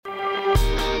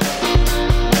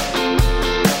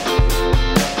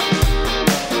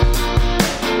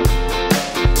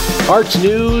arts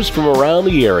news from around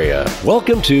the area.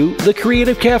 Welcome to The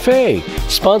Creative Cafe,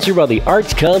 sponsored by the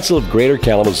Arts Council of Greater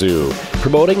Kalamazoo,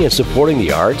 promoting and supporting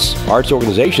the arts, arts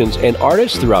organizations, and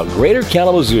artists throughout Greater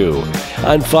Kalamazoo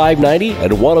on 590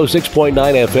 and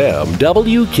 106.9 FM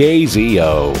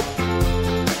WKZO.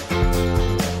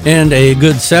 And a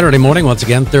good Saturday morning, once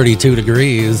again, 32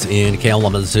 degrees in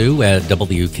Kalamazoo at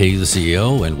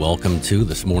WKZO, and welcome to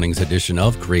this morning's edition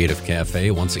of Creative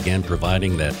Cafe, once again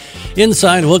providing that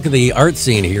inside look at the art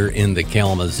scene here in the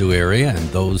Kalamazoo area and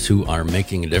those who are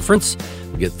making a difference.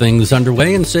 We'll get things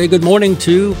underway and say good morning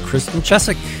to Kristen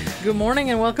Chesick. Good morning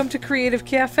and welcome to Creative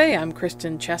Cafe. I'm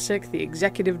Kristen Chesick, the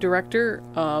Executive Director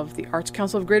of the Arts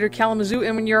Council of Greater Kalamazoo,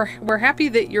 and we're happy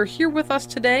that you're here with us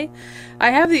today.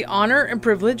 I have the honor and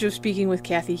privilege of speaking with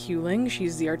Cathy Huling.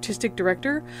 She's the Artistic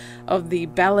Director of the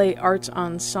Ballet Arts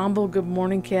Ensemble. Good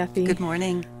morning, Cathy. Good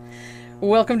morning.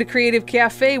 Welcome to Creative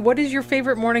Cafe. What is your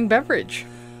favorite morning beverage?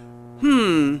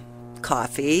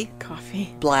 Coffee.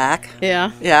 Coffee. Black.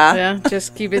 Yeah.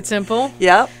 Just keep it simple.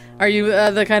 Yep. Are you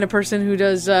the kind of person who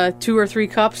does 2 or 3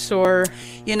 cups, or?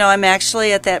 You know, I'm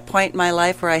actually at that point in my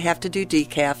life where I have to do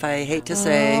decaf. I hate to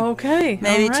say. Okay.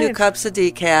 Maybe all right. 2 cups of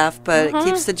decaf, but it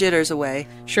keeps the jitters away.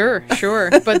 Sure.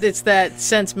 But it's that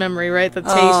sense memory, right? The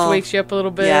taste wakes you up a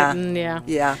little bit. Yeah. And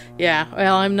Yeah.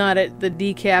 Well, I'm not at the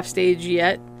decaf stage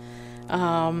yet,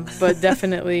 but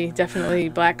definitely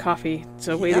black coffee. It's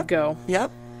a way to go. Yep.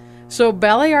 So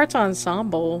Ballet Arts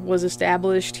Ensemble was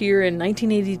established here in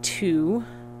 1982.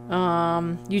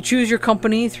 You choose your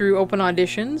company through open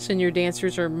auditions, and your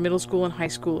dancers are middle school and high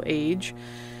school age.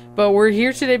 But we're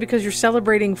here today because you're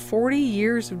celebrating 40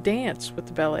 years of dance with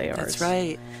the Ballet Arts. That's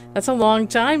right. That's a long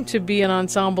time to be an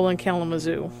ensemble in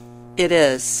Kalamazoo. It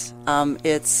is.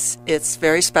 It's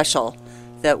very special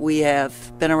that we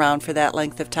have been around for that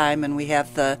length of time, and we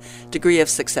have the degree of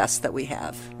success that we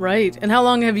have. Right. And how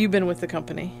long have you been with the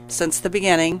company? Since the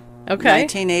beginning. Okay.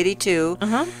 1982.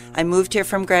 I moved here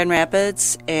from Grand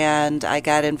Rapids, and I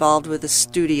got involved with the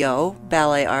studio,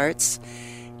 Ballet Arts.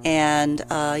 And,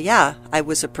 I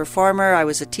was a performer, I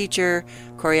was a teacher,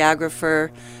 choreographer,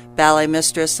 ballet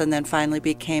mistress, and then finally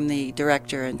became the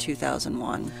director in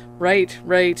 2001.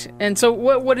 Right. And so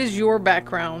what is your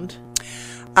background?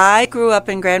 I grew up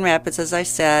in Grand Rapids, as I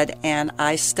said, and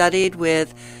I studied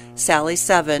with Sally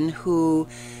Seven, who...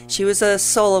 She was a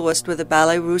soloist with the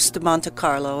Ballet Russe de Monte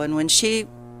Carlo, and when she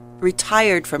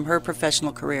retired from her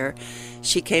professional career,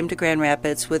 she came to Grand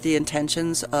Rapids with the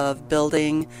intentions of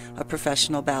building a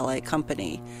professional ballet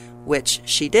company, which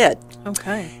she did.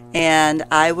 Okay. And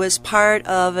I was part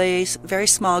of a very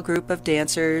small group of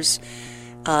dancers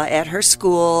at her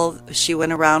school. She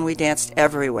went around, we danced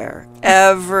everywhere.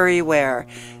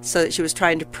 So she was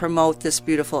trying to promote this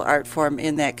beautiful art form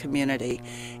in that community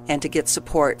and to get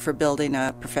support for building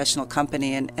a professional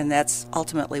company, and that's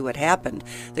ultimately what happened.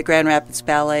 The Grand Rapids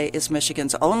Ballet is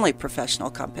Michigan's only professional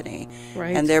company,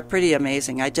 right. And they're pretty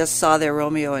amazing. I just saw their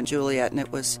Romeo and Juliet, and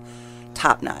it was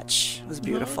top-notch. It was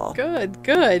beautiful. Oh,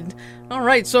 good. All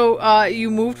right, so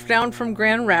you moved down from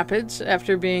Grand Rapids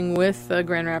after being with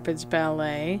Grand Rapids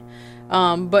Ballet,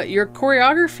 but your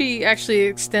choreography actually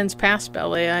extends past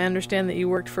ballet. I understand that you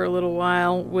worked for a little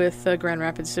while with Grand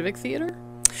Rapids Civic Theater?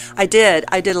 I did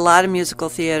a lot of musical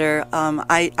theater.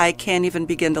 I can't even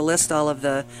begin to list all of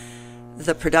the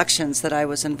productions that I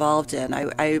was involved in.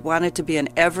 I wanted to be in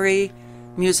every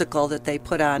musical that they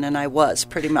put on, and I was,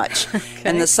 pretty much. Okay.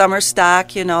 And the summer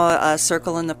stock, A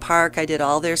Circle in the Park, I did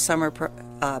all their summer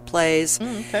plays.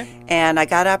 Okay. And I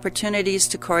got opportunities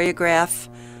to choreograph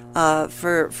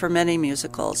for many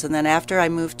musicals. And then after I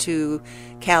moved to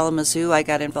Kalamazoo, I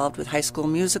got involved with high school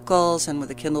musicals and with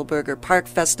the Kindleberger Park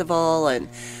Festival, and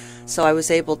so I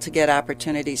was able to get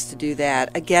opportunities to do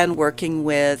that. Again, working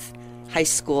with high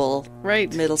school,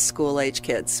 middle school age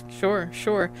kids. Sure.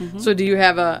 Mm-hmm. So do you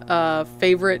have a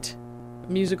favorite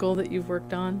musical that you've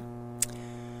worked on?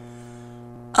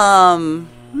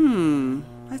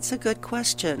 That's a good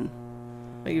question.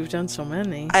 Well, you've done so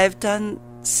many. I've done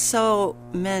so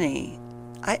many.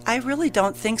 I really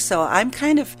don't think so. I'm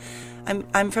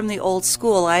from the old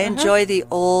school. I enjoy the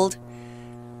old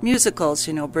musicals,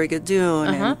 Brigadoon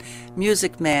and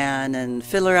Music Man and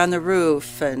Fiddler on the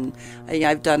Roof, and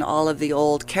I've done all of the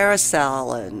old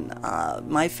Carousel and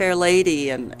My Fair Lady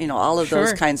and all of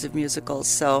those kinds of musicals.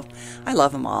 So I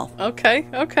love them all. Okay.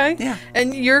 Yeah.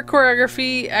 And your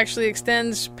choreography actually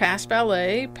extends past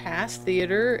ballet, past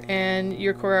theater, and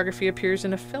your choreography appears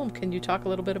in a film. Can you talk a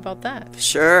little bit about that?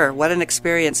 Sure. What an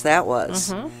experience that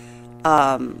was.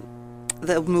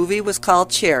 The movie was called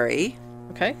Cherry.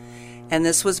 Okay. And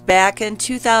this was back in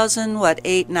 2000,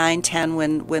 8, 9, 10,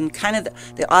 when kind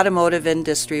of the automotive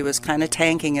industry was kind of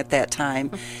tanking at that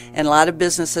time, and a lot of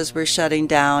businesses were shutting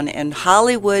down, and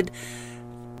Hollywood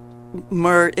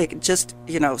it just,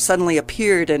 suddenly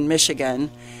appeared in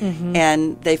Michigan,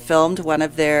 and they filmed one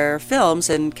of their films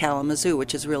in Kalamazoo,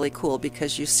 which is really cool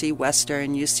because you see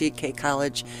Western, you see K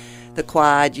College, the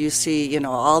Quad, you see,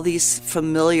 all these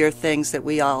familiar things that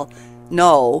we all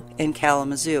know in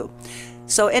Kalamazoo.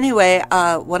 So anyway,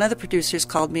 one of the producers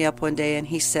called me up one day and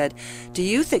he said, do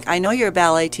you think, I know you're a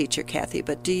ballet teacher, Cathy,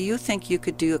 but do you think you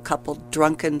could do a couple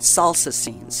drunken salsa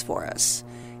scenes for us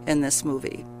in this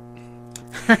movie?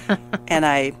 And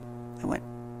I went,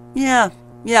 yeah,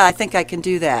 I think I can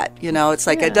do that. It's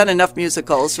like I've done enough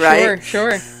musicals, right?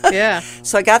 Sure, yeah.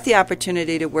 So I got the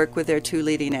opportunity to work with their two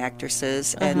leading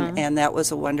actresses, and that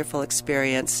was a wonderful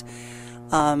experience.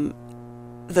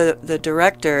 The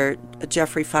director,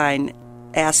 Jeffrey Fine,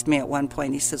 asked me at one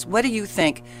point, he says, what do you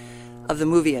think of the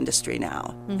movie industry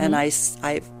now? And I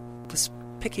was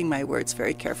picking my words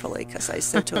very carefully because I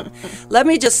said to him, let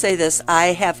me just say this, I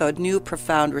have a new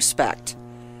profound respect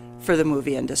for the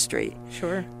movie industry.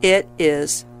 Sure. It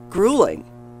is grueling.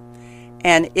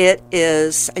 And it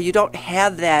is, you don't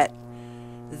have that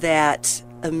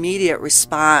immediate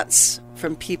response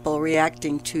from people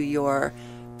reacting to your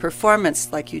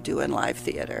performance like you do in live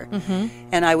theater.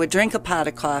 And I would drink a pot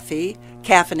of coffee,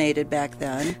 caffeinated back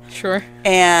then. Sure.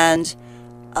 And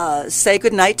say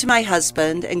goodnight to my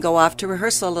husband and go off to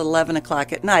rehearsal at 11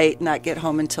 o'clock at night, not get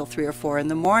home until 3 or 4 in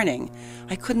the morning.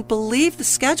 I couldn't believe the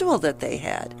schedule that they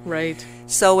had. Right.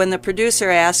 So when the producer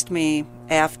asked me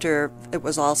after it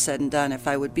was all said and done if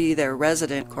I would be their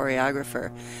resident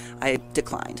choreographer, I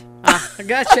declined. I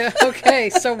gotcha. Okay,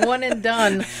 so one and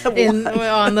done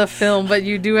on the film, but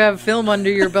you do have film under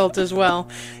your belt as well.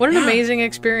 What an amazing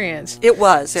experience. It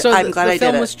was. So I'm glad I did it.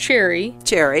 The film was Cherry.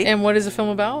 Cherry. And what is the film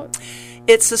about?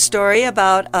 It's a story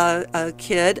about a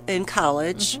kid in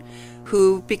college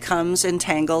who becomes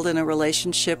entangled in a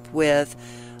relationship with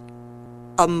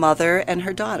a mother and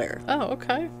her daughter. Oh,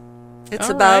 okay. It's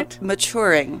All about right.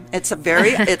 maturing. It's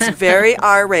very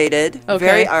R-rated. Okay.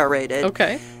 Very R-rated.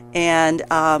 Okay. And,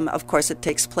 of course, it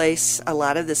takes place, a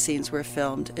lot of the scenes were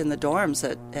filmed in the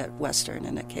dorms at Western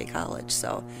and at K College.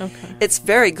 So it's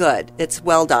very good. It's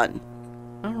well done.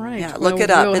 All right. Yeah, look it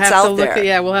up. It's out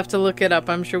there. We'll have to look it up.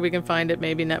 I'm sure we can find it,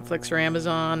 maybe Netflix or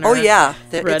Amazon or Oh, yeah.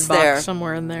 It's Redbox, there.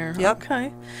 somewhere in there. Yep.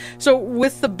 Okay. So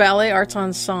with the Ballet Arts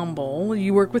Ensemble,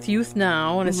 you work with youth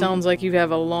now, and it sounds like you have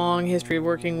a long history of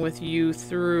working with youth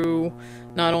through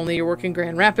not only your work in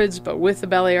Grand Rapids, but with the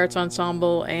Ballet Arts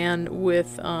Ensemble and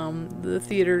with the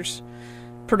theater's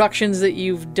productions that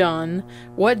you've done.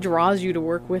 What draws you to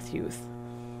work with youth?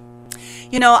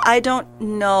 I don't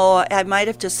know. I might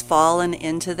have just fallen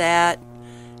into that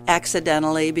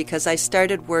accidentally because I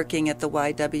started working at the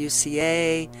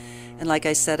YWCA. And like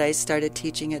I said, I started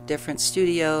teaching at different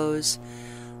studios.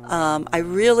 I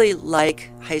really like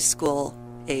high school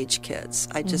age kids.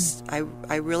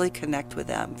 I really connect with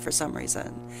them for some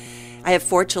reason. I have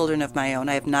 4 children of my own.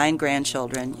 I have 9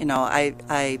 grandchildren.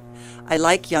 I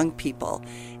like young people.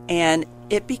 And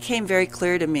it became very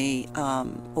clear to me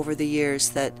over the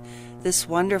years that this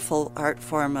wonderful art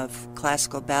form of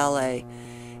classical ballet,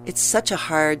 it's such a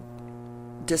hard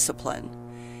discipline.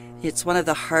 It's one of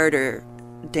the harder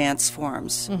dance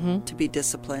forms to be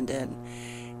disciplined in.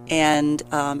 And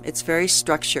it's very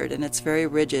structured and it's very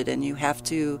rigid, and you have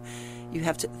to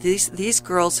these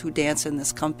girls who dance in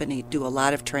this company do a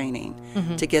lot of training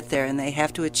to get there, and they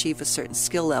have to achieve a certain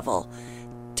skill level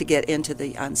to get into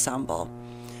the ensemble.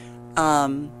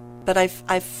 But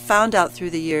I've found out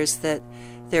through the years that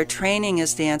their training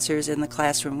as dancers in the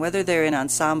classroom, whether they're in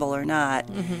ensemble or not,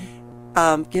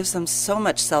 gives them so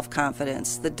much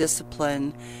self-confidence, the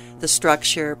discipline, the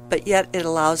structure, but yet it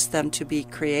allows them to be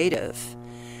creative.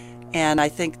 And I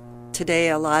think today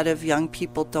a lot of young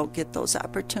people don't get those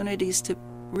opportunities to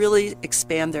really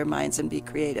expand their minds and be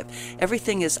creative.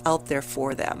 Everything is out there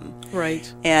for them. Right.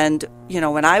 And,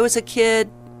 when I was a kid,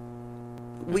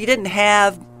 we didn't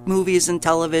have movies and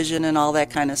television and all that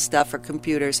kind of stuff or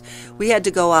computers. We had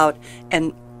to go out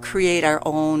and create our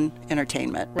own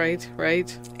entertainment. Right.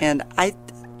 And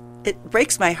it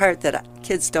breaks my heart that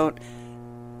kids don't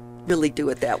really do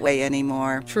it that way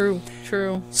anymore. True.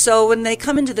 So when they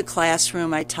come into the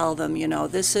classroom, I tell them,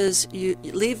 this is, you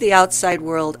leave the outside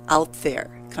world out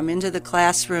there. Come into the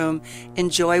classroom,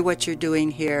 enjoy what you're doing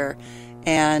here.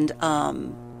 And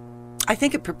I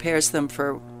think it prepares them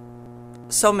for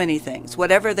so many things.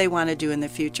 Whatever they want to do in the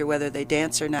future, whether they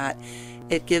dance or not,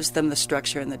 it gives them the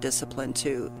structure and the discipline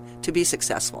to be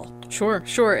successful. Sure.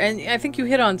 And I think you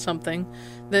hit on something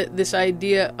This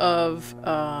idea of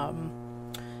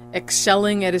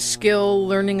excelling at a skill,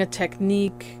 learning a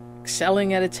technique,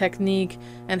 excelling at a technique,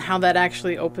 and how that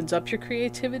actually opens up your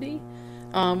creativity,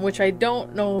 which I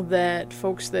don't know that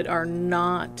folks that are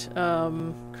not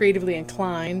creatively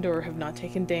inclined or have not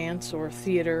taken dance or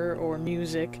theater or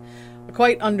music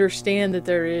quite understand that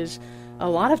there is a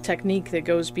lot of technique that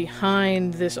goes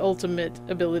behind this ultimate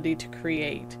ability to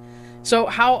create. So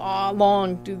how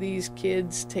long do these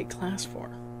kids take class for?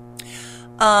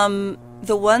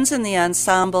 The ones in the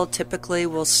ensemble typically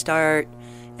will start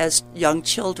as young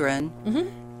children,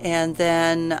 and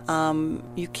then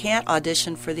you can't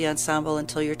audition for the ensemble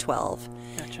until you're 12.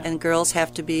 Gotcha. And girls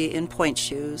have to be in point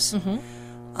shoes.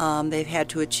 They've had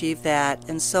to achieve that.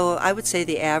 And so I would say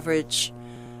the average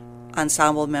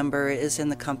ensemble member is in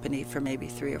the company for maybe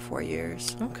 3 or 4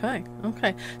 years. Okay.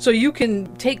 So you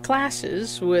can take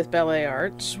classes with ballet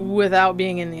arts without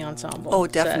being in the ensemble. Oh,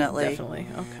 definitely. Definitely.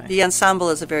 Okay. The ensemble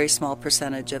is a very small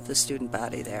percentage of the student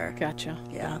body there. Gotcha.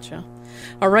 Yeah. Gotcha.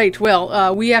 All right.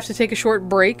 Well, we have to take a short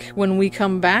break. When we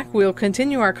come back, we'll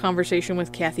continue our conversation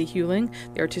with Cathy Huling,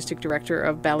 the artistic director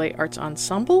of Ballet Arts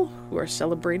Ensemble, who are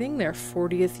celebrating their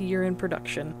 40th year in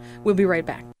production. We'll be right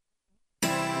back.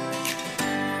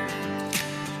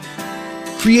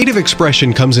 Creative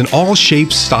expression comes in all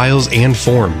shapes, styles, and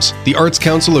forms. The Arts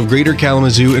Council of Greater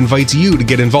Kalamazoo invites you to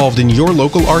get involved in your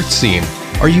local arts scene.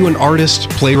 Are you an artist,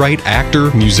 playwright,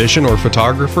 actor, musician, or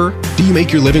photographer? Do you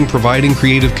make your living providing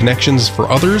creative connections for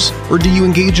others? Or do you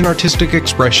engage in artistic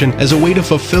expression as a way to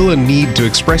fulfill a need to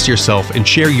express yourself and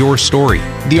share your story?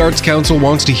 The Arts Council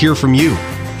wants to hear from you.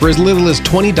 For as little as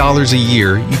 $20 a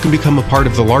year, you can become a part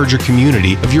of the larger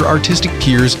community of your artistic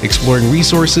peers, exploring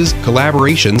resources,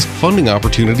 collaborations, funding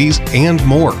opportunities, and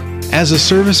more. As a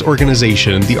service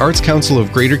organization, the Arts Council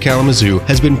of Greater Kalamazoo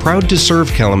has been proud to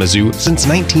serve Kalamazoo since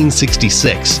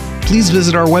 1966. Please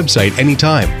visit our website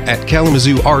anytime at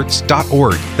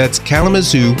kalamazooarts.org. That's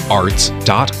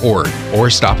kalamazooarts.org. Or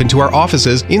stop into our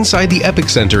offices inside the Epic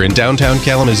Center in downtown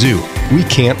Kalamazoo. We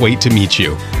can't wait to meet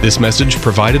you. This message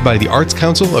provided by the Arts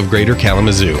Council of Greater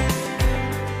Kalamazoo.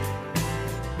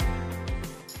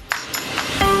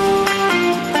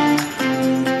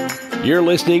 You're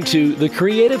listening to The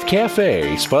Creative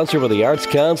Cafe, sponsored by the Arts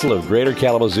Council of Greater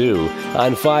Kalamazoo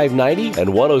on 590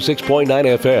 and 106.9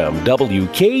 FM,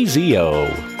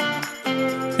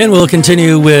 WKZO. And we'll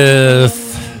continue with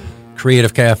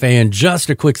Creative Cafe in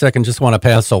just a quick second. Just want to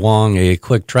pass along a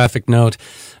quick traffic note.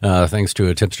 Thanks to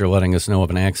a tipster letting us know of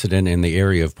an accident in the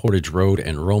area of Portage Road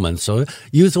and Roman. So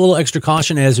use a little extra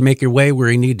caution as you make your way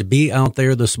where you need to be out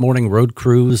there this morning. Road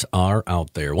crews are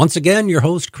out there. Once again, your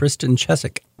host, Kristen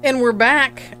Chesick. And we're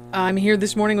back. I'm here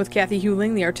this morning with Cathy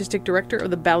Huling, the artistic director of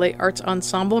the Ballet Arts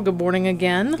Ensemble. Good morning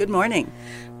again. Good morning.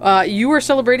 You are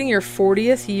celebrating your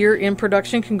 40th year in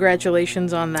production.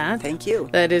 Congratulations on that. Thank you.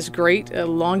 That is great. A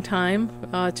long time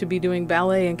to be doing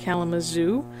ballet in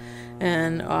Kalamazoo.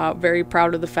 And very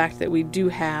proud of the fact that we do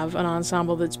have an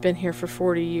ensemble that's been here for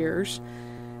 40 years.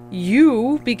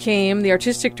 You became the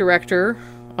artistic director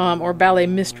or ballet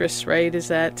mistress, right? Is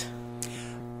that...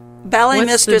 Ballet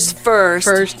mistress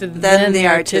first, then the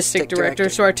artistic director.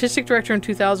 So artistic director in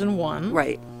 2001.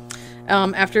 Right.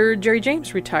 After Jerry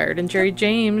James retired. And Jerry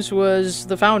James was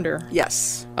the founder.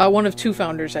 Yes. One of two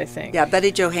founders, I think. Yeah,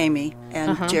 Betty Jo Hamey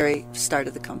and Jerry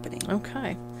started the company.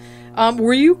 Okay.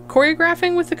 Were you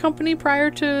choreographing with the company prior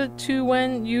to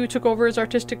when you took over as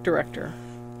artistic director?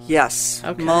 Yes,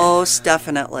 okay. Most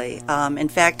definitely. In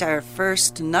fact, our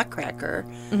first Nutcracker,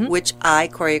 which I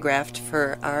choreographed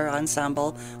for our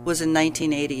ensemble, was in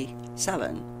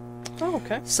 1987. Oh,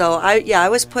 okay. So I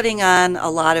was putting on a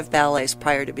lot of ballets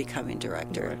prior to becoming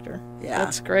director. Yeah,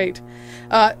 that's great.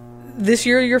 This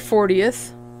year, your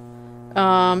 40th.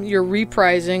 You're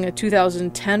reprising a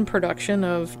 2010 production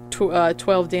of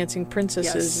 12 Dancing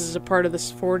Princesses as a part of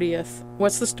this 40th.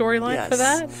 What's the storyline for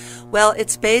that? Well,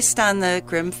 it's based on the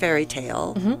Grimm fairy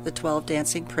tale, the 12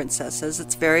 Dancing Princesses.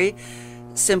 It's very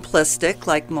simplistic,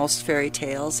 like most fairy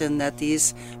tales, in that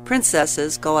these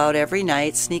princesses go out every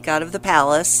night, sneak out of the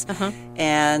palace,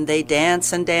 and they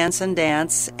dance and dance and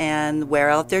dance and wear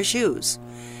out their shoes.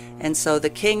 And so the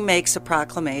king makes a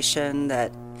proclamation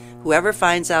that whoever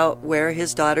finds out where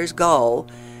his daughters go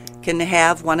can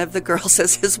have one of the girls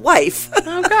as his wife.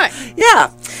 Okay.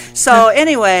 Yeah. So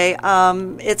anyway,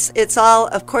 it's all,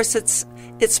 of course, it's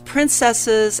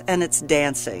princesses and it's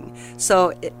dancing.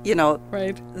 So,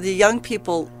 the young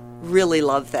people really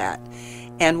love that.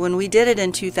 And when we did it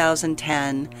in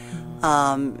 2010,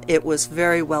 it was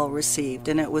very well received,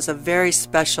 and it was a very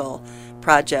special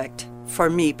project for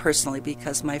me personally,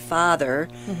 because my father,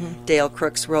 Dale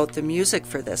Crooks, wrote the music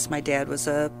for this. My dad was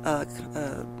a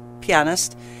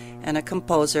pianist and a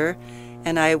composer,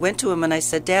 and I went to him and I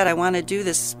said, Dad, I want to do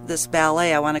this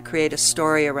ballet. I want to create a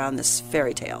story around this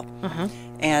fairy tale,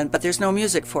 but there's no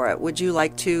music for it. Would you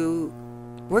like to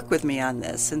work with me on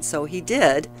this? And so he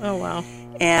did. Oh, wow.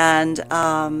 And,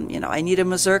 I need a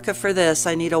mazurka for this.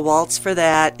 I need a waltz for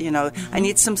that. I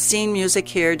need some scene music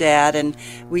here, Dad. And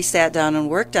we sat down and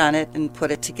worked on it and put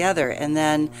it together. And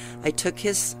then I took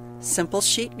his simple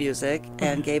sheet music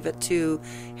and gave it to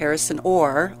Harrison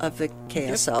Orr of the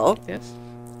KSO. Yes.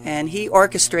 And he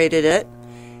orchestrated it.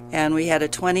 And we had a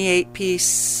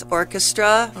 28-piece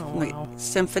orchestra,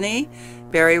 symphony.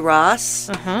 Barry Ross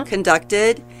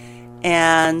conducted.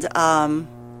 And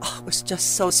it was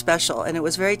just so special. And it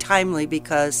was very timely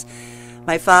because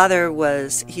my father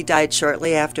he died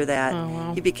shortly after that. Oh,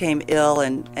 wow. He became ill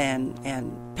and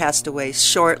passed away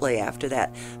shortly after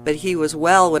that. But he was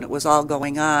well when it was all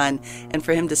going on. And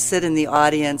for him to sit in the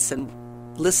audience and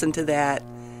listen to that,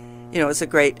 it was a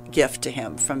great gift to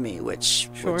him from me, which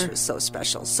was so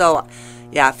special. So,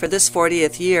 yeah, for this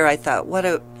 40th year, I thought, what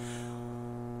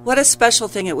a special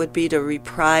thing it would be to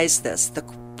reprise this. The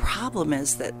problem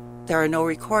is that there are no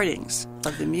recordings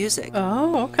of the music.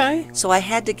 Oh, okay. So I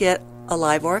had to get a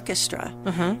live orchestra.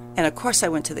 And of course I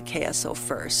went to the KSO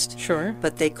first. Sure.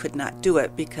 But they could not do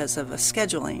it because of a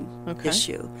scheduling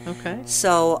issue. Okay.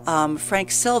 So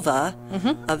Frank Silva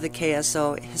of the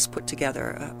KSO has put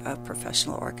together a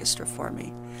professional orchestra for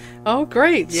me. Oh,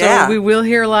 great. Yeah. So we will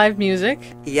hear live music.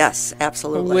 Yes,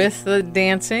 absolutely. With the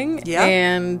dancing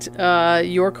and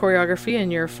your choreography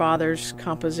and your father's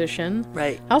composition.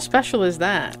 Right. How special is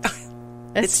that?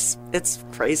 It's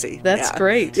crazy. That's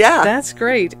great. Yeah. That's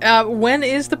great. When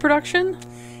is the production?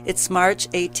 It's March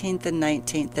 18th and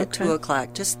 19th at 2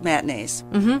 o'clock, just matinees.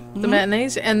 The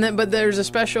matinees. But there's a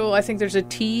special, I think there's a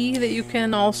tea that you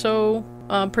can also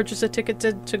purchase a ticket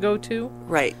to go to.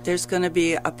 Right. There's going to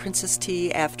be a princess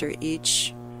tea after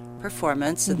each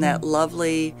performance in that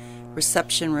lovely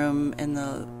reception room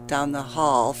down the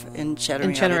hall in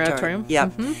Chenery Auditorium.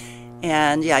 Yep.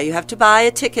 And you have to buy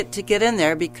a ticket to get in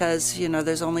there because,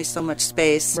 there's only so much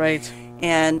space. Right.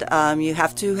 And you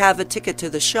have to have a ticket to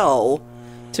the show.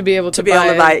 To be able to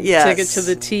buy a ticket to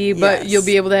the tea, but you'll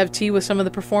be able to have tea with some of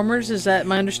the performers. Is that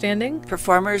my understanding?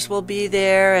 Performers will be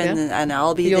there, and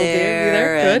I'll be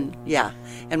there. Good.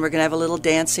 And we're going to have a little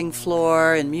dancing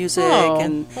floor and music.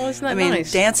 Isn't that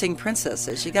nice? Dancing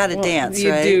princesses. You got to dance,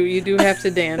 right? You do. You do have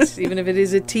to dance, even if it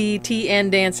is a tea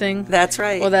and dancing. That's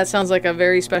right. Well, that sounds like a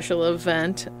very special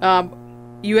event.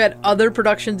 You had other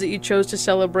productions that you chose to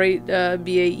celebrate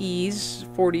BAE's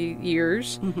 40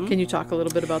 years. Can you talk a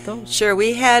little bit about those? Sure.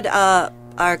 We had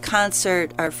our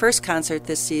first concert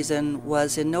this season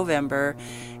was in November,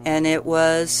 and it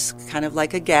was kind of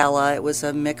like a gala. It was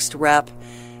a mixed rep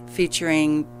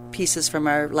featuring pieces from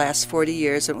our last 40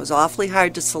 years. It was awfully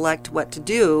hard to select what to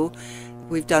do.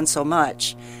 We've done so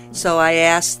much. So I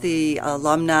asked the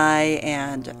alumni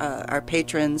and our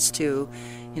patrons to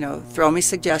throw me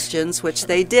suggestions, which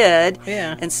they did.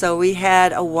 Yeah. And so we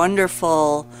had a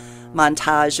wonderful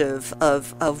montage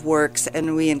of works,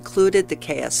 and we included the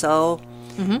KSO.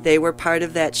 They were part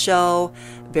of that show.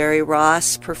 Barry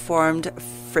Ross performed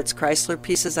Fritz Kreisler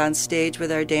pieces on stage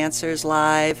with our dancers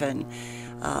live, and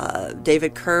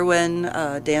David Kerwin,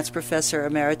 dance professor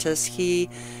emeritus, he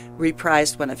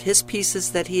reprised one of his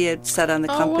pieces that he had set on the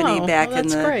company back in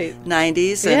the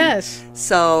 90s. Yes.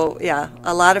 So,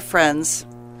 a lot of friends.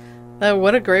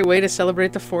 What a great way to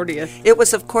celebrate the 40th. It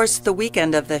was, of course, the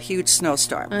weekend of the huge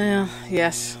snowstorm.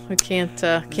 Yes. We can't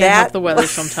help the weather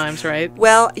sometimes, right?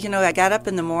 Well, I got up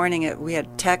in the morning. We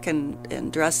had tech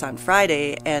and dress on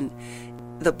Friday, and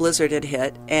the blizzard had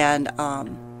hit, and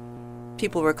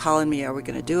people were calling me, are we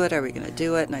going to do it? Are we going to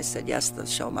do it? And I said, yes, the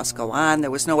show must go on.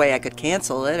 There was no way I could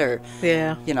cancel it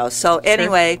So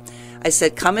anyway, I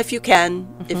said, come if you can.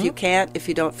 If you can't, if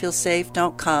you don't feel safe,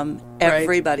 don't come.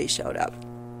 Everybody showed up.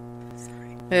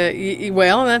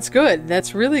 Well, that's good.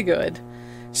 That's really good.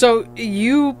 So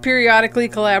you periodically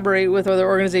collaborate with other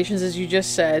organizations, as you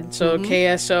just said. So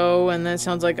KSO, and that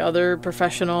sounds like other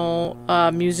professional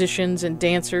musicians and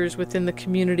dancers within the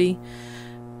community.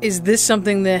 Is this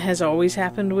something that has always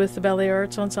happened with the Ballet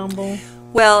Arts Ensemble?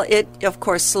 Well, it, of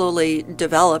course, slowly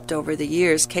developed over the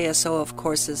years. KSO, of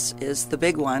course, is the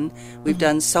big one. We've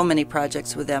done so many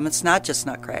projects with them. It's not just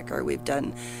Nutcracker. We've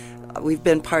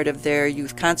been part of their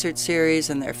youth concert series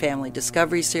and their family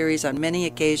discovery series on many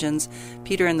occasions.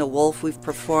 Peter and the Wolf, we've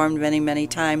performed many, many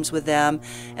times with them,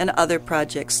 and other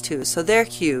projects too. So they're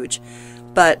huge.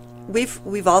 But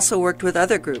we've also worked with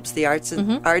other groups, the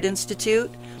Art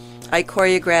Institute. I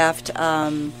choreographed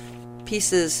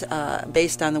pieces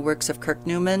based on the works of Kirk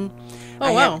Newman.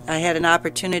 Oh, wow. I had an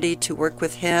opportunity to work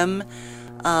with him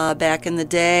back in the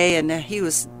day, and he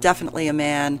was definitely a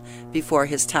man before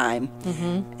his time.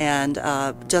 And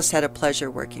just had a pleasure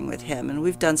working with him. And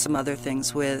we've done some other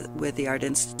things with the Art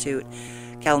Institute,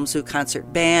 Kalamazoo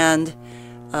Concert Band,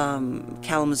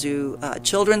 Kalamazoo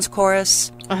Children's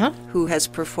Chorus, who has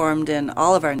performed in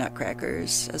all of our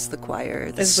Nutcrackers as the choir,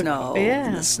 in the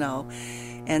snow.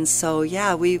 And so,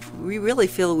 yeah, we really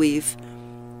feel we've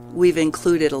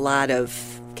included a lot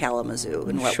of Kalamazoo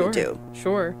in what we do.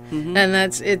 Sure. And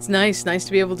it's nice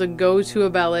to be able to go to a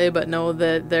ballet, but know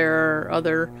that there are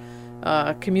other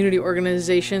community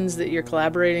organizations that you're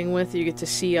collaborating with, you get to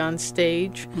see on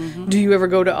stage. Do you ever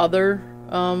go to other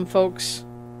folks'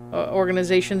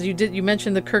 organizations? You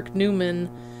mentioned the Kirk Newman.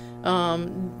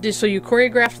 So you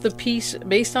choreographed the piece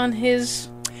based on his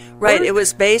Right. work? It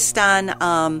was based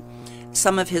on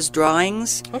some of his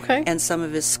drawings and some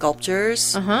of his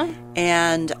sculptures.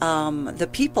 And the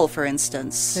people, for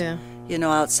instance,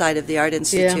 outside of the Art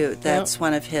Institute, that's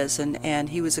one of his. And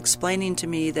he was explaining to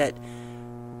me that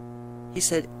he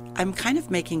said, I'm kind of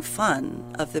making fun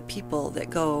of the people that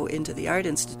go into the Art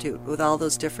Institute with all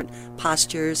those different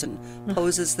postures and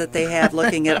poses that they have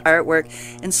looking at artwork.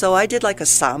 And so I did like a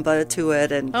samba to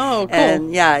it. And, cool.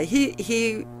 And yeah,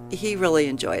 he really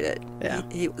enjoyed it. Yeah.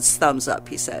 He was thumbs up,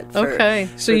 he said.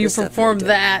 So you performed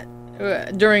that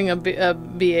during a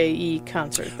BAE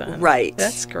concert then? Right.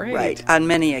 That's great. Right, on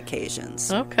many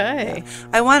occasions. Okay. Yeah.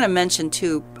 I want to mention,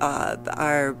 too,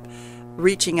 our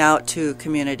reaching out to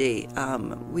community.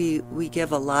 We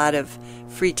give a lot of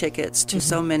free tickets to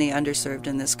so many underserved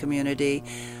in this community.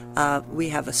 We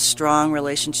have a strong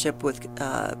relationship with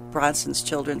Bronson's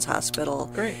Children's Hospital.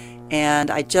 Great.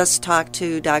 And I just talked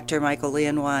to Dr. Michael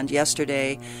Leonwand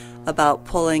yesterday about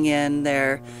pulling in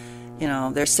their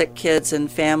sick kids and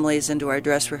families into our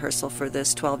dress rehearsal for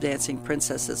this 12 Dancing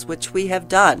Princesses, which we have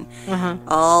done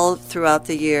all throughout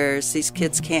the years. These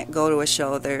kids can't go to a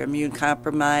show. They're immune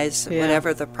compromised,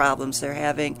 whatever the problems they're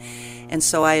having. And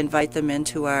so I invite them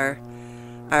into our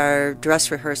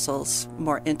dress rehearsals,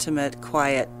 more intimate,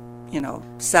 quiet,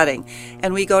 setting.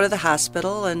 And we go to the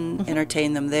hospital and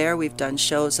entertain them there. We've done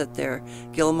shows at their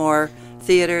Gilmore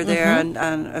Theater there on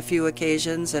a few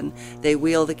occasions, and they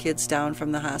wheel the kids down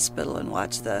from the hospital and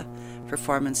watch the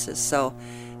performances. So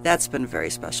that's been a very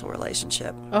special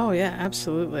relationship. Oh, yeah,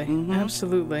 absolutely.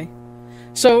 Absolutely.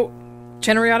 So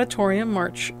Chenery Auditorium,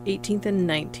 March 18th and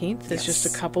 19th. It's just a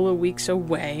couple of weeks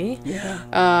away.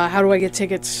 Yeah. How do I get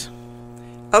tickets?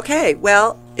 Okay,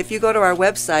 well, if you go to our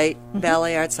website,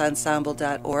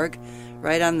 balletartsensemble.org,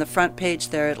 right on the front page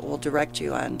there, it will direct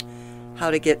you on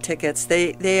how to get tickets.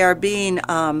 They are being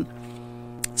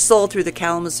sold through the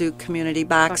Kalamazoo Community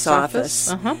Box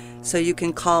Office. So you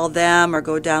can call them or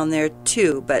go down there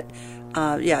too. But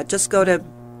just go to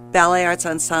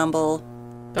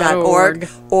balletartsensemble.org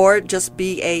or just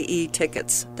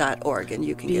baetickets.org and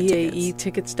you can get tickets.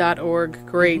 baetickets.org.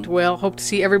 Great. Well, hope to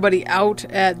see everybody out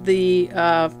at the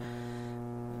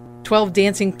 12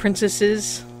 Dancing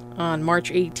Princesses on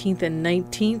March 18th and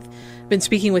 19th. Been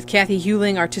speaking with Cathy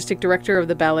Huling, Artistic Director of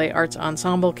the Ballet Arts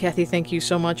Ensemble. Cathy, thank you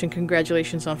so much and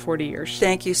congratulations on 40 years.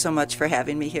 Thank you so much for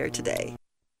having me here today.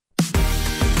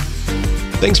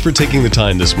 Thanks for taking the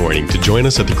time this morning to join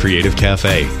us at the Creative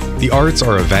Cafe. The arts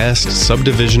are a vast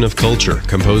subdivision of culture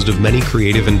composed of many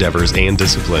creative endeavors and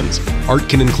disciplines. Art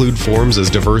can include forms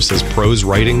as diverse as prose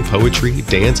writing, poetry,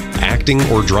 dance, acting,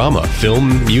 or drama,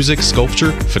 film, music,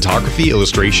 sculpture, photography,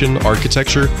 illustration,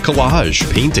 architecture, collage,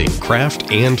 painting,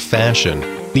 craft, and fashion.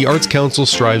 The Arts Council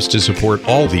strives to support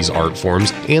all these art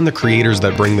forms and the creators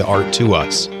that bring the art to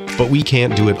us. But we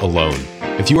can't do it alone.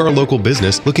 If you are a local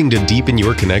business looking to deepen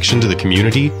your connection to the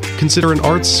community, consider an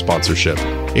arts sponsorship.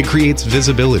 It creates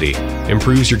visibility,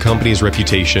 improves your company's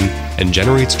reputation, and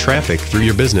generates traffic through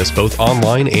your business both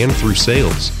online and through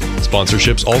sales.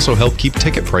 Sponsorships also help keep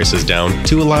ticket prices down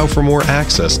to allow for more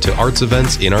access to arts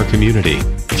events in our community.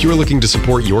 If you are looking to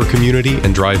support your community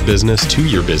and drive business to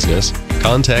your business,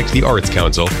 contact the Arts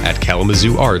Council at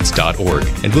kalamazooarts.org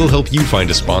and we'll help you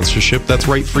find a sponsorship that's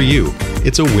right for you.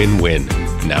 It's a win-win.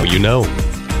 Now you know.